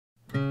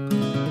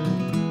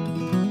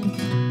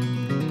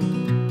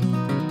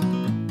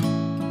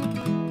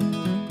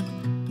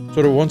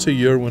Sort of once a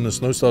year when the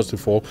snow starts to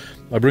fall,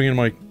 I bring in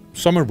my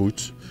summer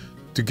boots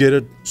to get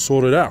it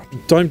sorted out.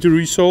 Time to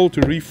resole,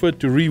 to refit,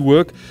 to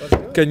rework.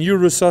 Can you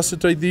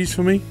resuscitate these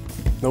for me?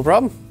 No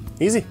problem.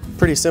 Easy.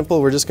 Pretty simple.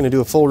 We're just going to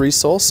do a full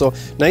resole. So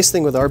nice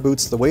thing with our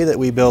boots, the way that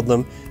we build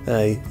them,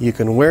 you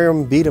can wear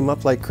them, beat them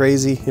up like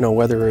crazy, you know,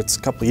 whether it's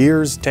a couple of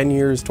years, 10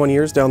 years, 20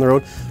 years down the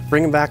road,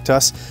 bring them back to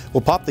us.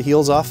 We'll pop the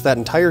heels off. That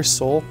entire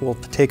sole we'll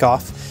take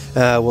off.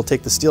 We'll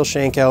take the steel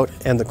shank out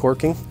and the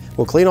corking.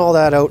 We'll clean all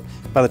that out.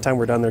 By the time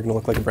we're done, they're going to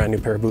look like a brand new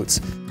pair of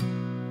boots.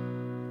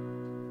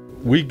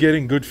 We're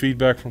getting good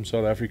feedback from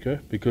South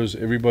Africa because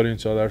everybody in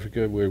South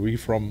Africa, where we're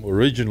from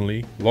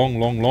originally,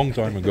 long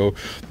time ago,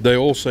 they're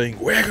all saying,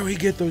 where can we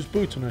get those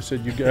boots? And I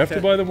said, you have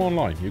to buy them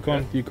online. You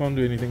can't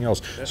do anything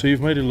else. So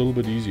you've made it a little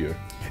bit easier.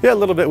 Yeah, a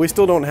little bit. We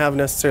still don't have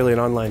necessarily an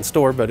online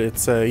store, but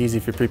it's easy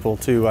for people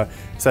to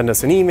send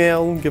us an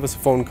email, give us a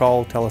phone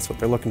call, tell us what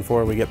they're looking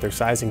for. We get their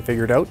sizing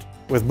figured out.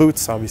 With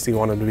boots, obviously you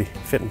want them to be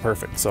fitting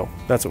perfect. So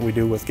that's what we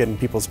do with getting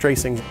people's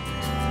tracings.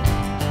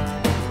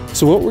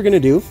 So what we're going to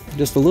do,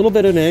 just a little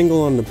bit of an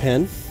angle on the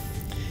pen,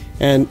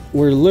 and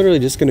we're literally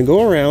just going to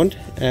go around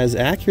as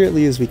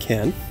accurately as we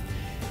can.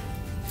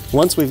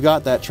 Once we've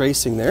got that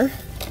tracing there,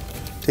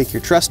 take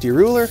your trusty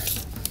ruler,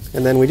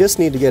 and then we just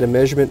need to get a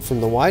measurement from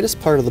the widest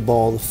part of the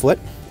ball of the foot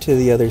to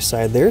the other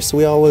side there. So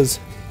we always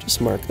just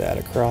mark that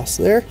across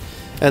there.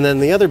 And then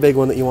the other big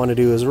one that you want to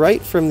do is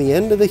right from the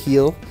end of the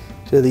heel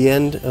to the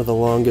end of the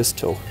longest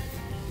toe.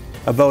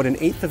 About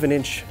 1/8 of an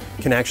inch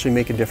can actually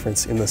make a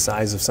difference in the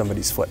size of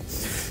somebody's foot.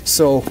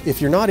 So if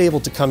you're not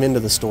able to come into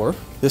the store,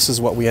 this is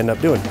what we end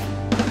up doing.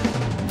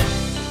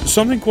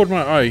 Something caught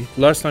my eye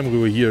last time we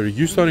were here.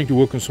 You're starting to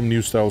work on some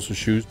new styles of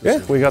shoes. Yeah,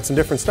 we got some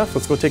different stuff.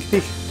 Let's go take a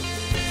peek.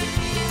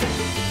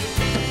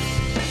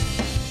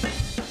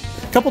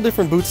 A couple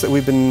different boots that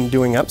we've been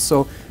doing up.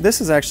 So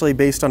this is actually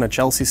based on a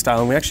Chelsea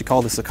style, and we actually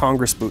call this a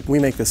Congress boot. We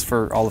make this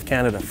for all of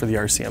Canada for the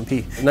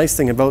RCMP. The nice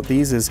thing about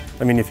these is,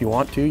 I mean, if you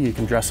want to, you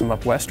can dress them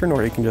up Western,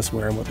 or you can just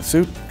wear them with a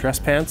suit, dress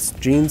pants,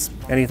 jeans,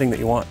 anything that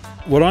you want.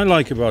 What I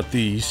like about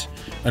these,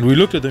 and we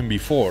looked at them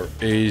before,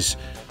 is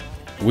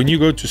when you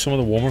go to some of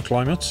the warmer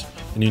climates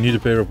and you need a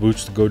pair of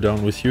boots to go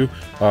down with you,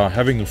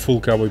 having a full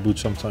cowboy boot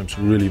sometimes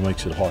really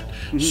makes it hot.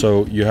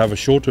 So you have a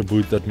shorter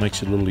boot that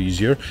makes it a little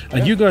easier.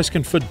 And you guys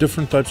can fit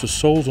different types of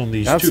soles on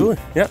these too.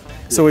 Absolutely, yeah.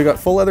 So we've got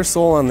full leather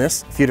sole on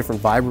this, a few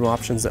different Vibram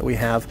options that we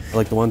have.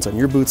 Like the ones on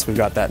your boots, we've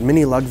got that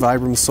mini lug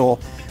Vibram sole,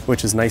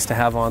 which is nice to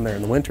have on there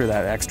in the winter,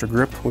 that extra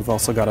grip. We've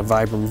also got a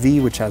Vibram V,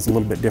 which has a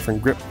little bit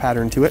different grip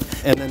pattern to it.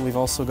 And then we've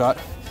also got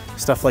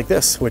stuff like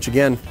this, which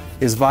again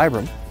is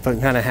Vibram, but it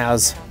kind of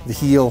has the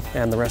heel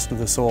and the rest of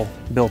the sole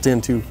built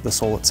into the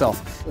sole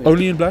itself.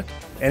 Only in black?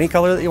 Any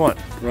color that you want.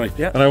 Right.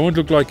 Yeah. And I won't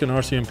look like an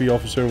RCMP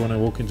officer when I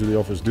walk into the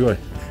office, do I?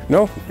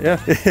 No, yeah.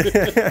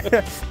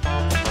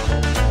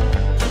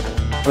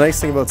 The nice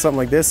thing about something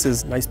like this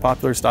is nice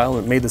popular style,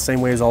 and made the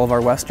same way as all of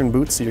our Western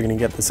boots, so you're going to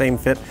get the same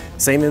fit,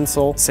 same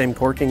insole, same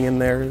corking in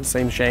there,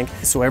 same shank,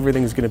 so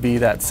everything's going to be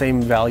that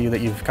same value that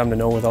you've come to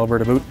know with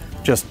Alberta Boot,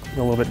 just a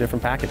little bit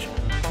different package.